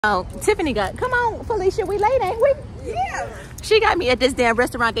Oh, Tiffany come on, Felicia, we late, ain't we? Yeah. She got me at this damn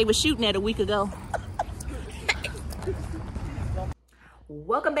restaurant they were shooting at a week ago.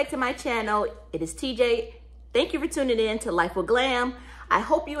 Welcome back to my channel. It is TJ. Thank you for tuning in to Life with Glam. I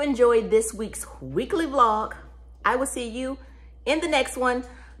hope you enjoyed this week's weekly vlog. I will see you in the next one.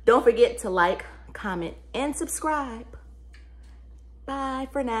 Don't forget to like, comment, and subscribe. Bye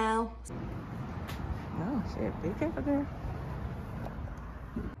for now. Oh shit, be careful, girl.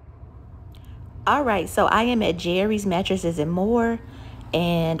 All right, so I am at Jerry's Mattresses and More,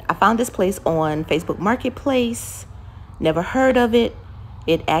 and I found this place on Facebook Marketplace. Never heard of it.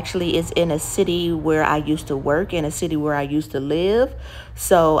 It actually is in a city where I used to work, in a city where I used to live.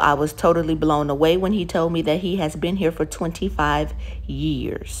 So I was totally blown away when he told me that he has been here for 25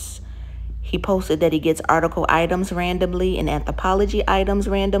 years. He posted that he gets article items randomly and anthropology items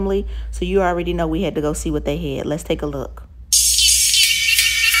randomly. So you already know we had to go see what they had. Let's take a look.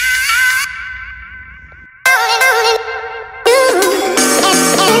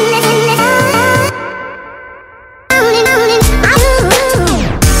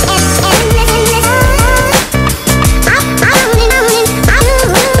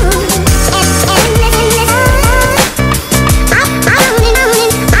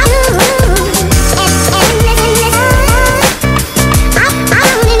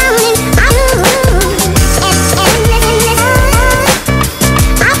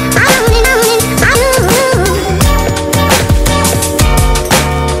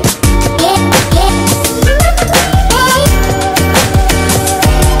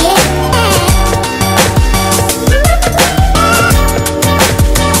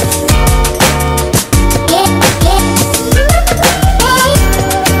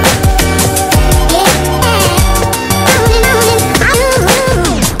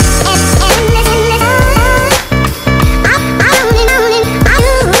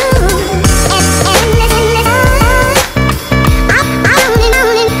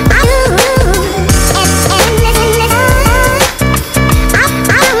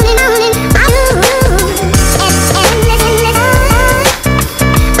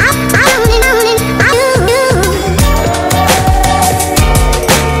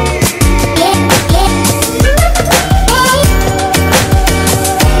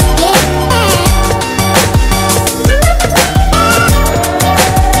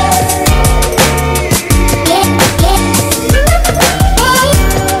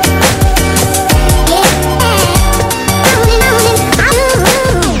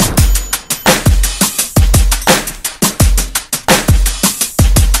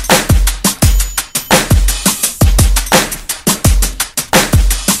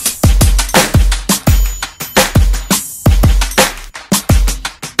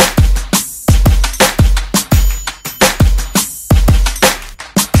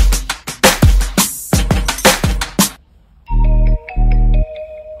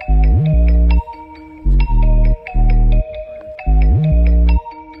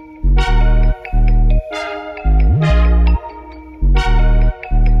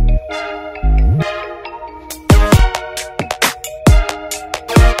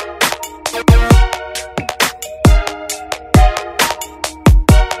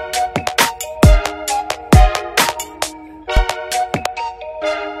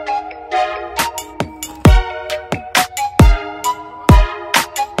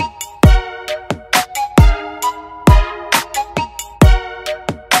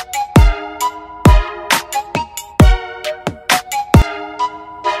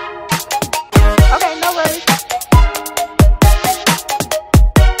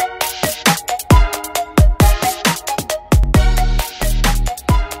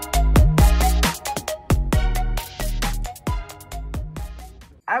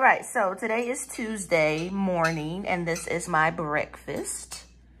 All right, so today is Tuesday morning, and this is my breakfast.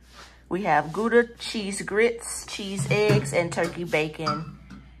 We have Gouda cheese grits, cheese eggs, and turkey bacon,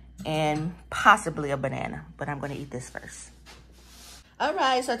 and possibly a banana, but I'm gonna eat this first. All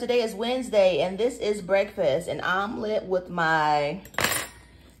right, so today is Wednesday, and this is breakfast, an omelet with my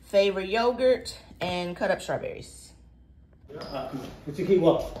favorite yogurt and cut up strawberries. But you keep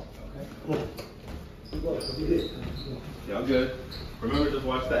walking. Okay. Y'all good. Remember, just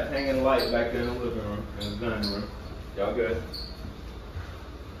watch that hanging light back there in the living room, in the dining room. Y'all good.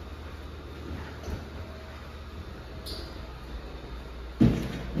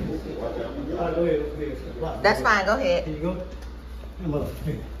 That's fine, go ahead. Here you go.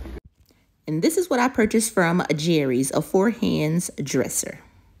 And this is what I purchased from Jerry's, a 4 hands dresser.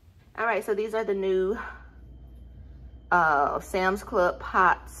 All right, so these are the new Sam's Club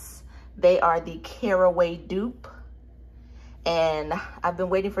pots. They are the Caraway Dupe. And I've been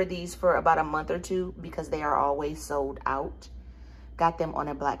waiting for these for about a month or two because they are always sold out. Got them on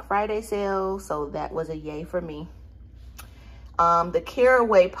a Black Friday sale, so that was a yay for me. The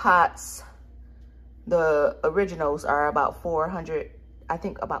Caraway pots, the originals are about 400, I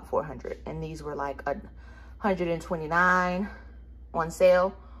think about 400. And these were like 129 on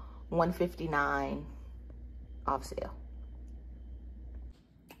sale, 159 off sale.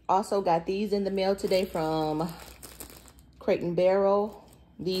 Also got these in the mail today from Crate and Barrel.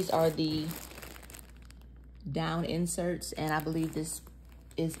 These are the down inserts, and I believe this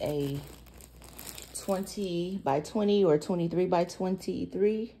is a 20 by 20 or 23 by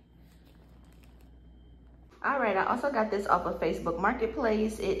 23. All right, I also got this off of Facebook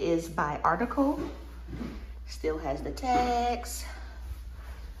Marketplace. It is by article. Still has the tags.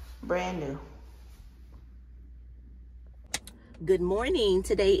 Brand new. Good morning.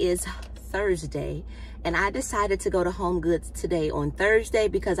 Today is Thursday, and I decided to go to Home Goods today on Thursday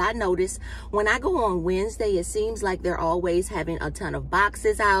because I noticed when I go on Wednesday, it seems like they're always having a ton of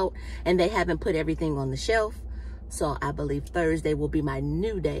boxes out and they haven't put everything on the shelf. So I believe Thursday will be my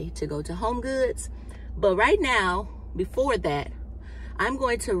new day to go to Home Goods. But right now, before that, I'm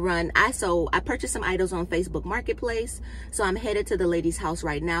going to run. I purchased some items on Facebook Marketplace, so I'm headed to the lady's house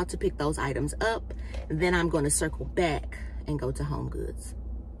right now to pick those items up. Then I'm going to circle back and go to Home Goods.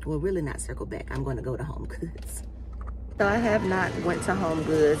 Well, really not circle back. I'm going to go to Home Goods. So I have not went to Home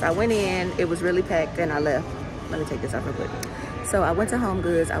Goods. I went in, it was really packed, and I left. Let me take this off real quick. So I went to Home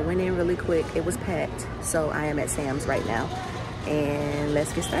Goods. I went in really quick. It was packed. So I am at Sam's right now, and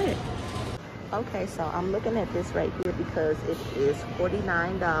let's get started. Okay, so I'm looking at this right here because it is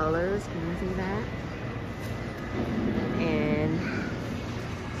 $49. Can you see that? And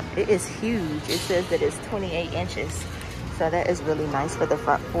it is huge. It says that it's 28 inches. So that is really nice for the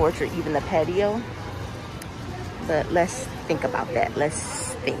front porch or even the patio. But let's think about that.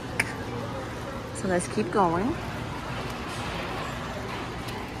 Let's think. So let's keep going.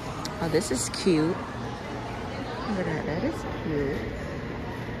 Oh, this is cute. Look at that. That is cute.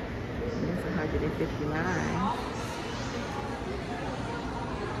 It's 159.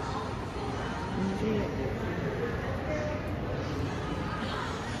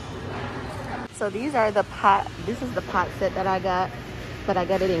 So these are the pot. This is the pot set that I got, but I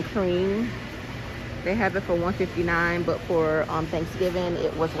got it in cream. They have it for $159, but for Thanksgiving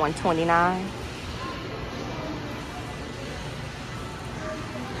it was $129.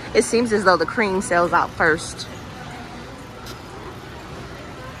 It seems as though the cream sells out first.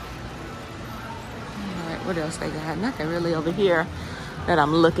 All right, what else they got? Nothing really over here that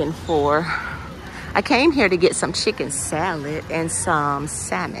I'm looking for. I came here to get some chicken salad and some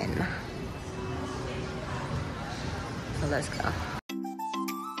salmon. So let's go.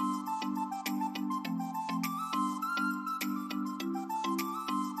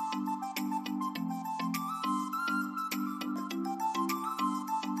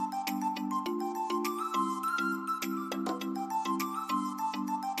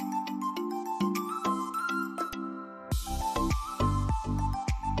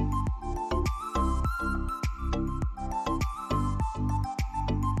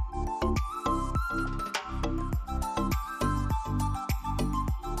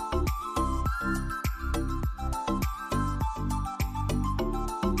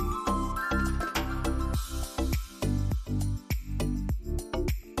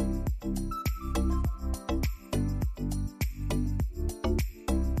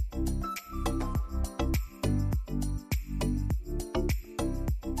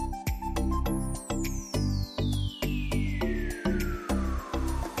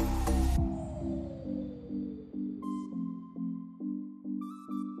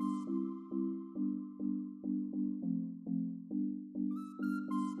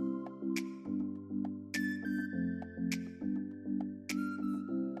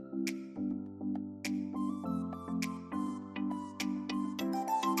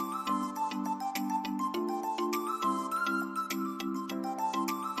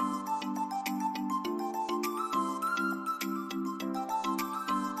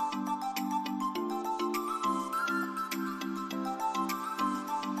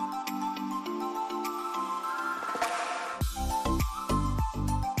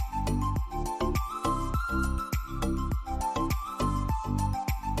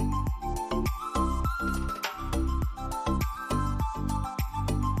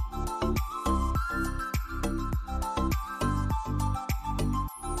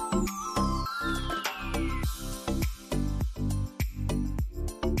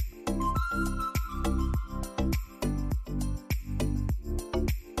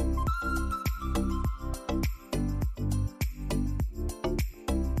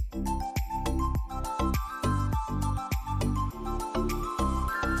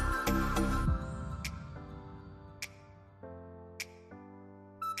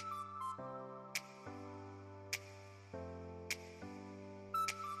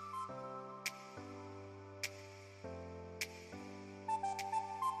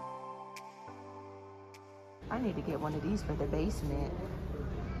 I need to get one of these for the basement.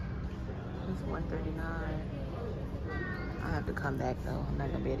 It's $139. I have to come back though. I'm not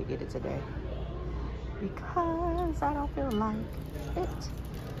gonna be able to get it today because I don't feel like it.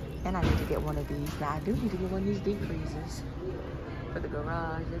 And I need to get one of these. Now I do need to get one of these deep freezers for the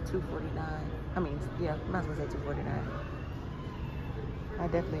garage. They're $249. I mean, yeah, might as well say $249. I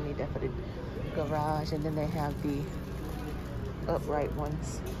definitely need that for the garage. And then they have the upright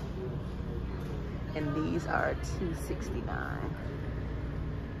ones. And these are $269.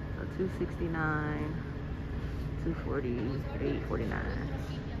 So $269, $248, $49.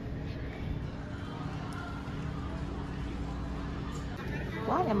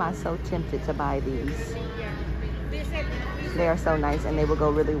 Why am I so tempted to buy these? They are so nice and they will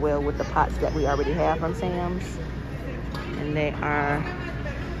go really well with the pots that we already have from Sam's. And they are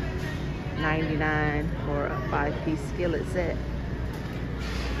 $99 for a 5-piece skillet set.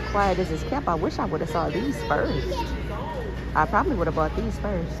 Quiet as it's kept, I wish I would have saw these first. I probably would have bought these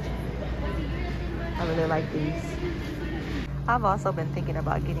first. I really like these. I've also been thinking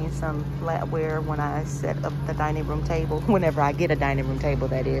about getting some flatware when I set up the dining room table, whenever I get a dining room table,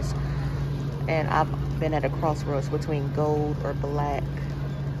 that is. And I've been at a crossroads between gold or black.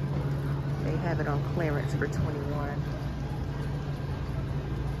 They have it on clearance for $21.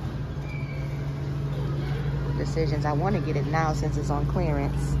 Decisions. I want to get it now since it's on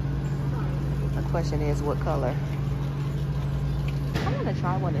clearance. The question is what color. I'm gonna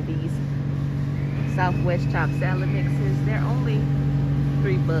try one of these Southwest chopped salad mixes. They're only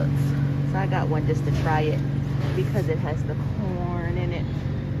 $3, so I got one just to try it because it has the corn in it.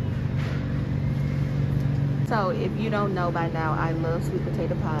 So if you don't know by now, I love sweet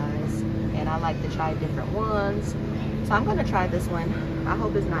potato pies and I like to try different ones. So I'm gonna try this one. I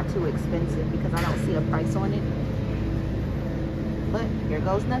hope it's not too expensive because I don't see a price on it. But here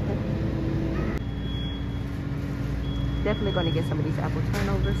goes nothing. Definitely gonna get some of these apple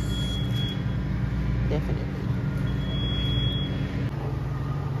turnovers. Definitely.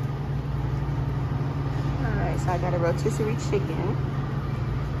 Alright, so I got a rotisserie chicken.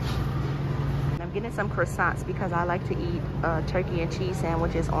 And I'm getting some croissants because I like to eat turkey and cheese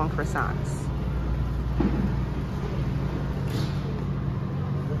sandwiches on croissants.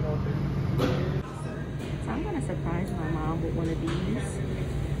 Surprise my mom with one of these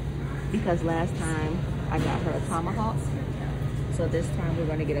because last time I got her a tomahawk, so this time we're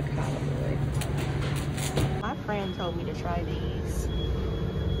going to get a calamari. My friend told me to try these.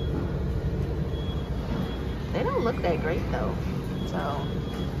 They don't look that great though. So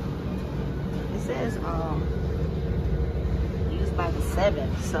it says used by the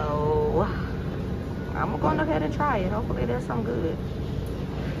 7th, so I'm going to go ahead and try it. Hopefully there's some good.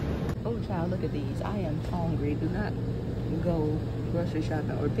 Oh child, look at these. I am hungry. Do not go grocery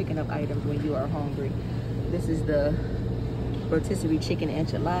shopping or picking up items when you are hungry. This is the rotisserie chicken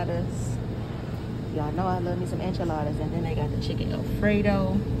enchiladas. Y'all know I love me some enchiladas. And then they got the chicken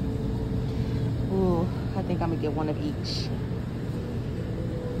Alfredo. Ooh, I think I'm gonna get one of each.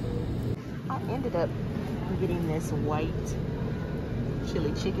 I ended up getting this white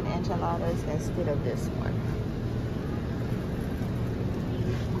chili chicken enchiladas instead of this one.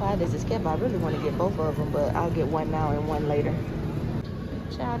 This is kept. I really want to get both of them, but I'll get one now and one later.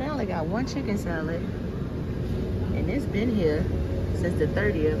 Child, they only got one chicken salad, and it's been here since the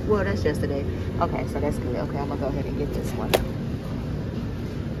 30th. Well, that's yesterday. Okay, so that's good. Okay, I'm gonna go ahead and get this one.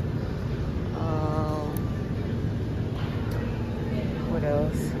 What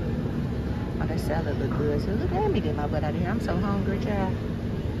else? Oh, that salad look good. So look, let me get my butt out of here. I'm so hungry, child.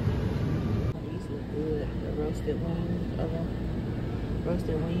 These look good. The roasted wings.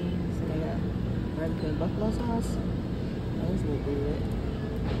 Roasted wings, and they got barbecue buffalo sauce. Those look good.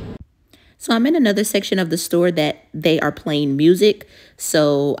 So I'm in another section of the store that they are playing music,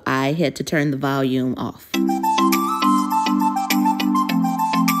 so I had to turn the volume off.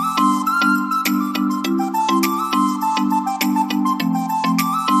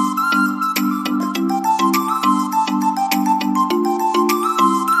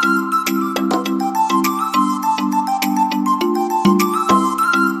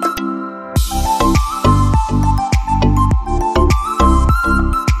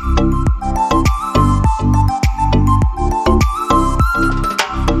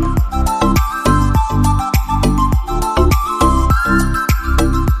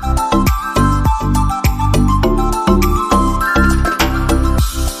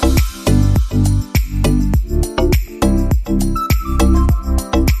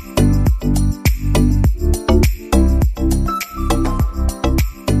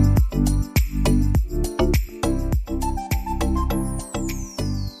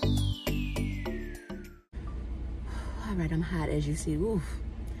 see. Oof.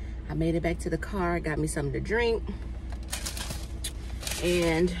 I made it back to the car, got me something to drink,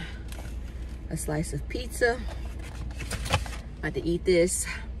 and a slice of pizza. About to eat this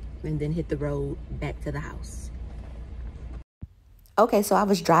and then hit the road back to the house. Okay, so I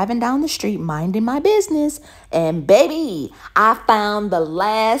was driving down the street minding my business, and baby, I found the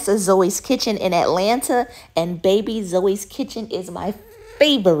last Zoe's Kitchen in Atlanta, and baby, Zoe's Kitchen is my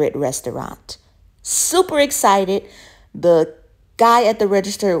favorite restaurant. Super excited. The guy at the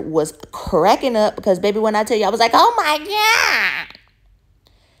register was cracking up because, baby, when I tell you, I was like, oh my God.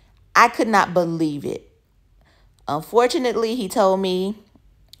 I could not believe it. Unfortunately, he told me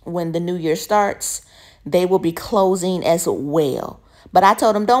when the new year starts, they will be closing as well. But I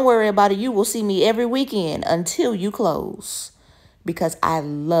told him, don't worry about it. You will see me every weekend until you close, because I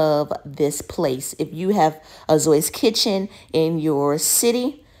love this place. If you have a Zoe's Kitchen in your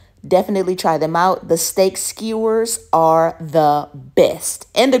city, definitely try them out. The steak skewers are the best,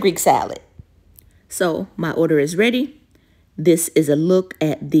 and the Greek salad. So my order is ready. This is a look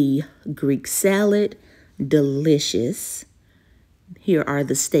at the Greek salad. Delicious. Here are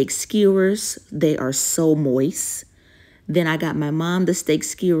the steak skewers. They are so moist. Then I got my mom the steak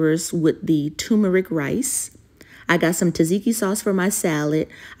skewers with the turmeric rice. I got some tzatziki sauce for my salad.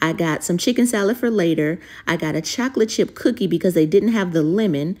 I got some chicken salad for later. I got a chocolate chip cookie because they didn't have the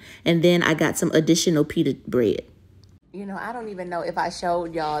lemon. And then I got some additional pita bread. You know, I don't even know if I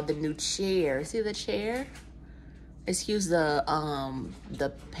showed y'all the new chair. See the chair? Excuse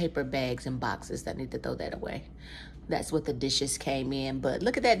the paper bags and boxes that need to throw that away. That's what the dishes came in. But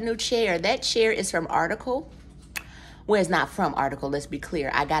look at that new chair. That chair is from Article. Well, it's not from Article, let's be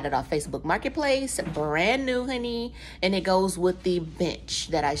clear. I got it off Facebook Marketplace, brand new, honey. And it goes with the bench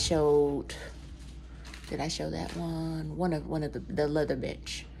that I showed. Did I show that one? One of the leather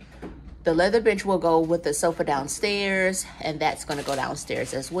bench. The leather bench will go with the sofa downstairs, and that's gonna go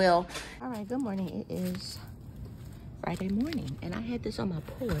downstairs as well. All right, good morning. It is Friday morning, and I had this on my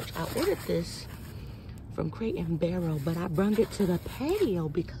porch. I ordered this from Crate and Barrel, but I brought it to the patio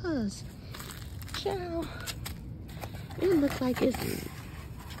because, child, it looks like it's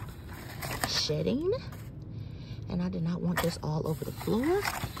shedding, and I did not want this all over the floor.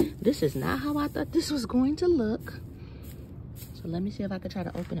 This is not how I thought this was going to look. So let me see if I can try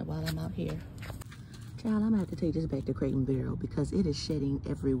to open it while I'm out here. Child, I'm gonna have to take this back to Crate and Barrel because it is shedding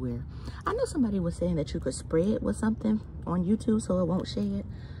everywhere. I know somebody was saying that you could spray it with something on YouTube so it won't shed.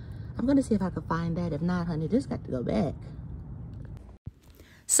 I'm gonna see if I can find that. If not, honey, this got to go back.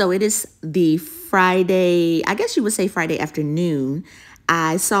 So it is the Friday, I guess you would say Friday afternoon.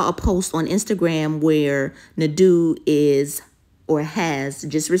 I saw a post on Instagram where Nadu is or has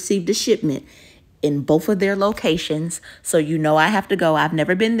just received a shipment in both of their locations. So you know I have to go. I've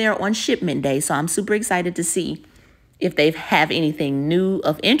never been there on shipment day, so I'm super excited to see if they have anything new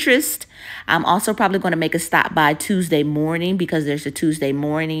of interest. I'm also probably going to make a stop by Tuesday morning because there's a Tuesday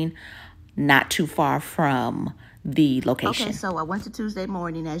morning not too far from the location. Okay, so I went to Tuesday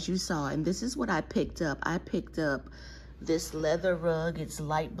morning, as you saw, and this is what I picked up. I picked up this leather rug. It's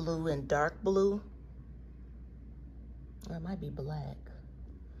light blue and dark blue. Or it might be black.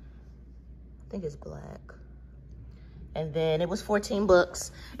 I think it's black. And then it was 14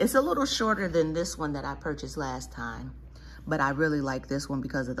 bucks. It's a little shorter than this one that I purchased last time, but I really like this one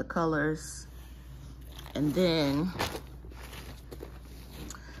because of the colors. And then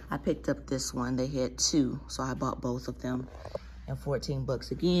I picked up this one. They had two, so I bought both of them. And 14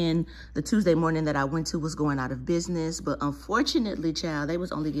 bucks again. The Tuesday morning that I went to was going out of business, but unfortunately, child, they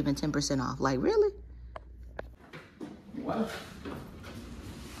was only giving 10% off. Like, really? What?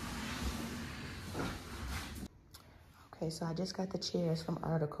 Okay, so I just got the chairs from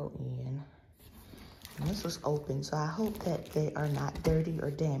Article in. And this was open, so I hope that they are not dirty or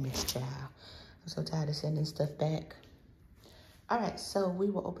damaged, child. I'm so tired of sending stuff back. All right, so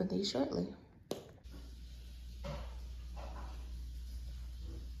we will open these shortly.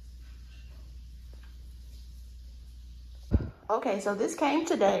 Okay, so this came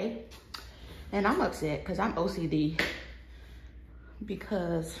today, and I'm upset because I'm OCD.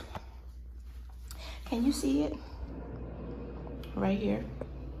 Because, can you see it? Right here.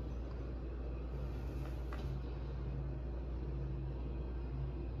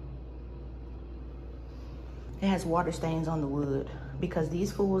 It has water stains on the wood because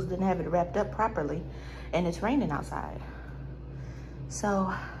these fools didn't have it wrapped up properly, and it's raining outside.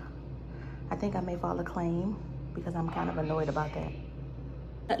 So I think I may file a claim because I'm kind of annoyed about that.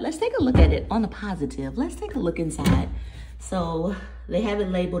 But let's take a look at it on the positive. Let's take a look inside. So they have it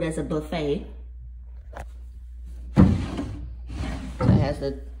labeled as a buffet. So it has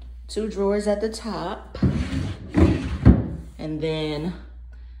the 2 drawers at the top. And then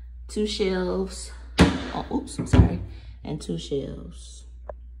 2 shelves. Oh, oops, I'm sorry. And 2 shelves.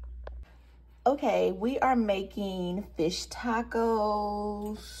 Okay, we are making fish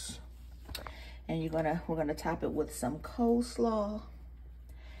tacos. And we're gonna top it with some coleslaw.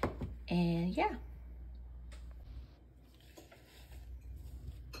 And yeah.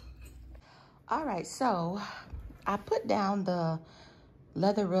 All right, so I put down the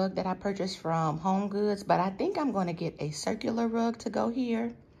leather rug that I purchased from Home Goods, but I think I'm gonna get a circular rug to go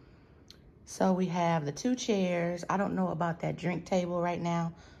here. So we have the 2 chairs. I don't know about that drink table right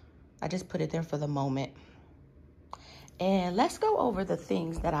now. I just put it there for the moment. And let's go over the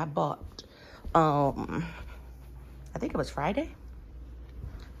things that I bought. I think it was Friday.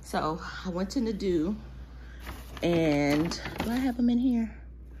 So I went to Nadu, and do I have them in here?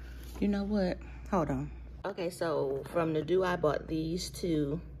 You know what? Hold on. Okay, so from Nadu, I bought these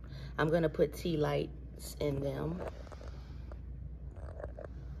 2. I'm gonna put tea lights in them.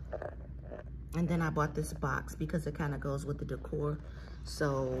 And then I bought this box because it kind of goes with the decor.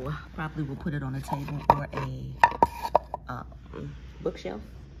 So probably we'll put it on a table or a bookshelf.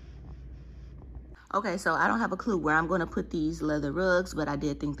 Okay, so I don't have a clue where I'm gonna put these leather rugs, but I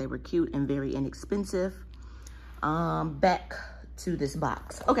did think they were cute and very inexpensive. Back to this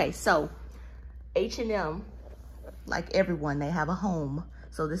box. Okay, so H&M, like everyone, they have a home.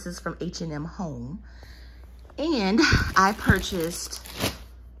 So this is from H&M Home. And I purchased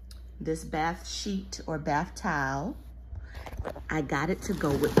this bath sheet or bath towel. I got it to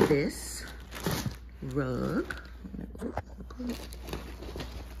go with this rug.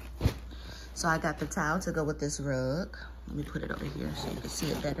 So I got the towel to go with this rug. Let me put it over here so you can see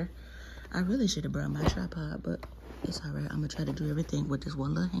it better. I really should have brought my tripod, but it's all right. I'm gonna try to do everything with this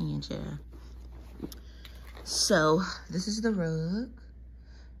one little hand chair. So this is the rug,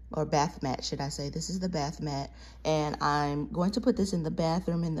 or bath mat, should I say. This is the bath mat. And I'm going to put this in the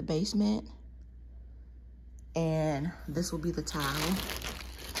bathroom in the basement. And this will be the towel.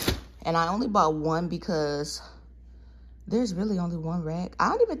 And I only bought one because there's really only one rack. I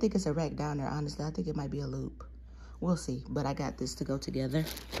don't even think it's a rack down there, honestly. I think it might be a loop. We'll see, but I got this to go together.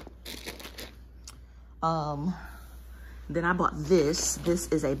 Then I bought this. This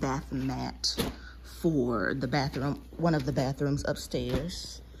is a bath mat for the bathroom, one of the bathrooms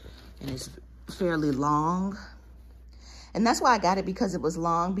upstairs. And it's fairly long. And that's why I got it, because it was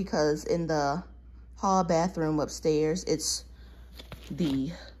long, because in the hall bathroom upstairs, it's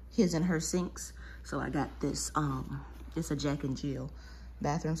the his and her sinks. So I got this, it's a Jack and Jill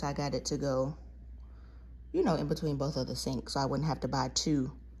bathroom, so I got it to go, you know, in between both of the sinks, so I wouldn't have to buy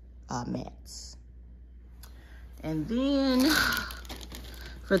 2 mats. And then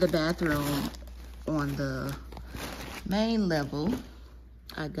for the bathroom on the main level,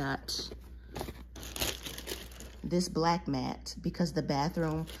 I got this black mat because the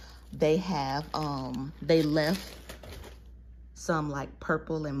bathroom, they have, they left some like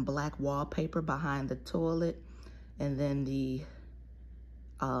purple and black wallpaper behind the toilet. And then the,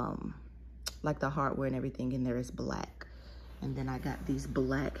 like the hardware and everything in there is black. And then I got these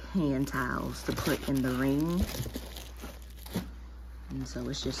black hand towels to put in the ring. And so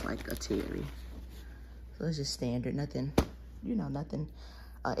it's just like a terry. So it's just standard, nothing, you know, nothing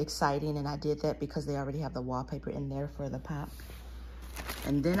exciting. And I did that because they already have the wallpaper in there for the pop.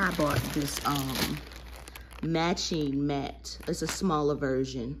 And then I bought this matching mat. It's a smaller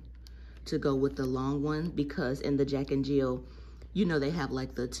version to go with the long one, because in the Jack and Jill, you know, they have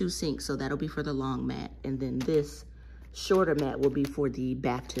like the 2 sinks, so that'll be for the long mat. And then this shorter mat will be for the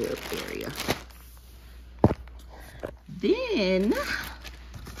bathtub area. Then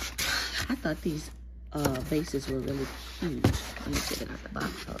I thought these vases were really cute. Let me get it out the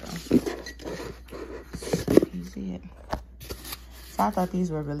box. Hold on. So you see it. So I thought these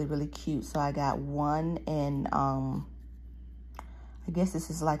were really, really cute. So I got one in, I guess this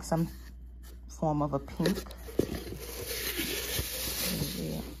is like some form of a pink.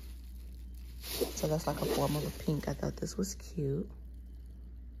 So that's like a form of a pink. I thought this was cute.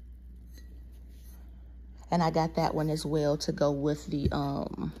 And I got that one as well to go with the,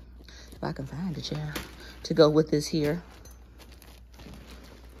 if I can find it, yeah, to go with this here.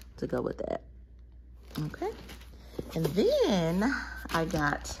 To go with that. Okay. And then I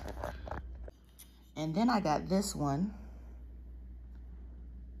got this one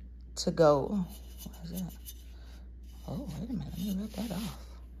to go, oh, what is that? Oh, wait a minute, let me rip that off.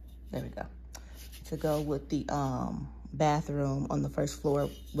 There we go. To go with the bathroom on the first floor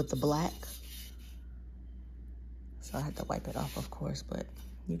with the black. So I had to wipe it off, of course, but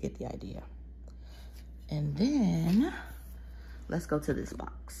you get the idea. And then let's go to this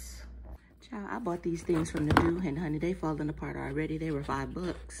box. Child, I bought these things from the Dupe, and honey, they falling apart already. They were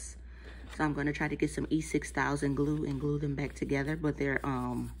 $5. So I'm gonna try to get some E6000 glue and glue them back together. But they're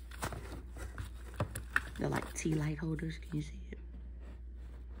like tea light holders. Can you see it?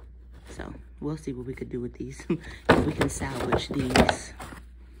 So we'll see what we could do with these. If we can salvage these.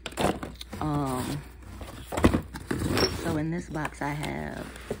 So in this box I have,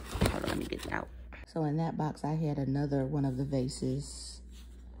 hold on, let me get it out. So in that box I had another one of the vases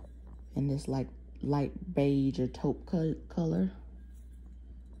in this like light beige or taupe color.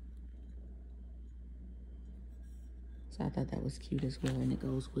 So I thought that was cute as well, and it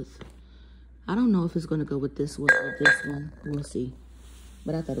goes with, I don't know if it's gonna go with this one or this one, we'll see.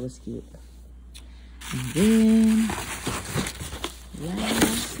 But I thought it was cute. And then,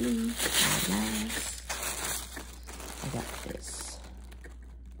 lastly, I got this.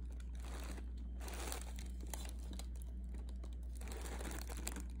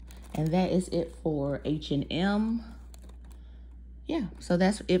 And that is it for H&M. Yeah, so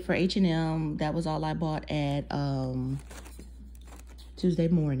that's it for H&M. That was all I bought at Tuesday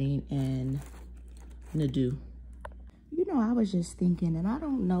morning and Nadu. You know, I was just thinking, and I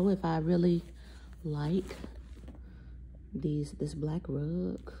don't know if I really like this black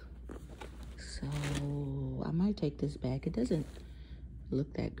rug. So I might take this back. It doesn't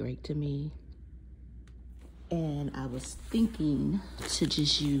look that great to me. And I was thinking to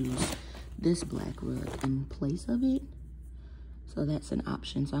just use this black rug in place of it. So that's an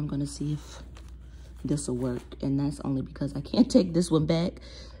option. So I'm gonna see if this will work. And that's only because I can't take this one back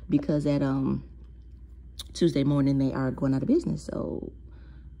because at Tuesday morning they are going out of business. So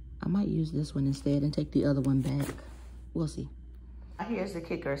I might use this one instead and take the other one back. We'll see. Here's the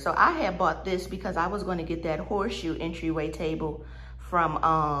kicker. So I had bought this because I was gonna get that horseshoe entryway table from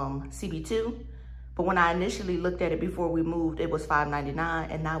CB2. But when I initially looked at it before we moved, it was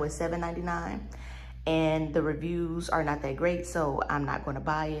 $5.99 and now it's $7.99. And the reviews are not that great, so I'm not gonna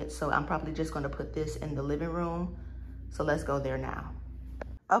buy it. So I'm probably just gonna put this in the living room. So let's go there now.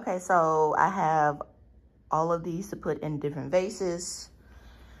 Okay, so I have all of these to put in different vases.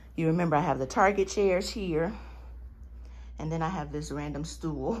 You remember I have the Target chairs here. And then I have this random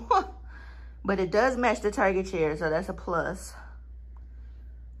stool. But it does match the Target chair, so that's a plus.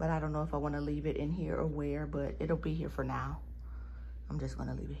 But I don't know if I want to leave it in here or where, but it'll be here for now. I'm just going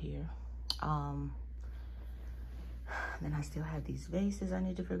to leave it here. Then I still have these vases I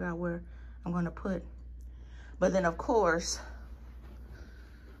need to figure out where I'm going to put. But then, of course,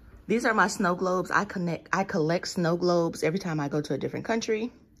 these are my snow globes. I collect snow globes every time I go to a different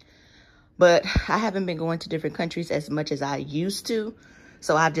country. But I haven't been going to different countries as much as I used to.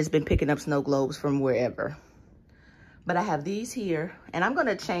 So I've just been picking up snow globes from wherever. But I have these here, and I'm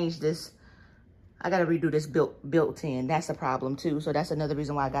gonna change this. I gotta redo this built-in. That's a problem too. So that's another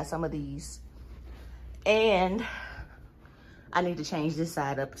reason why I got some of these. And I need to change this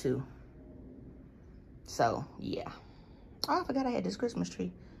side up too. So yeah. Oh, I forgot I had this Christmas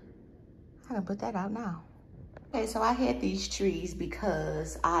tree. I can put that out now. Okay, so I had these trees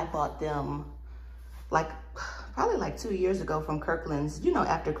because I bought them probably like 2 years ago from Kirkland's, you know,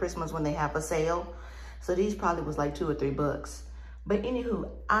 after Christmas when they have a sale. So these probably was like $2 or $3. But anywho,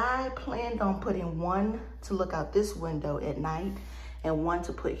 I planned on putting one to look out this window at night and one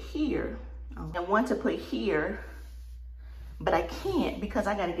to put here. And one to put here, but I can't because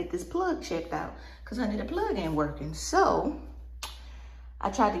I gotta get this plug checked out because honey, the plug ain't working. So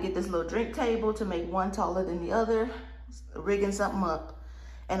I tried to get this little drink table to make one taller than the other, rigging something up.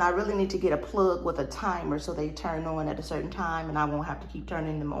 And I really need to get a plug with a timer so they turn on at a certain time and I won't have to keep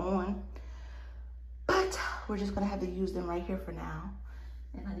turning them on. But we're just gonna have to use them right here for now.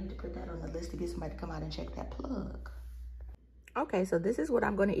 And I need to put that on the list to get somebody to come out and check that plug. Okay, so this is what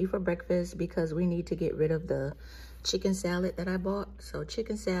I'm gonna eat for breakfast because we need to get rid of the chicken salad that I bought. So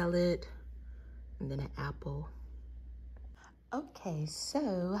chicken salad and then an apple. Okay,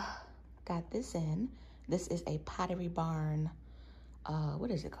 so got this in. This is a Pottery Barn,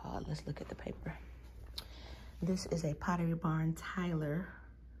 what is it called? Let's look at the paper. This is a Pottery Barn Tyler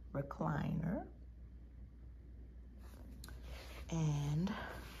recliner. And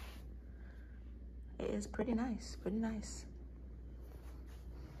it is pretty nice, pretty nice.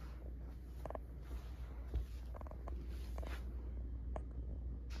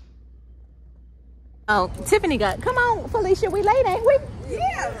 Oh, Tiffany come on, Felicia, we late, ain't we?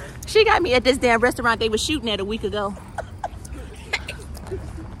 Yeah. She got me at this damn restaurant they were shooting at a week ago.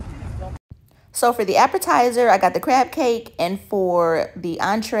 So for the appetizer, I got the crab cake, and for the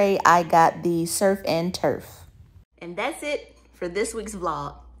entree, I got the surf and turf. And that's it for this week's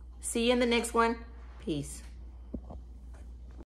vlog. See you in the next one. Peace.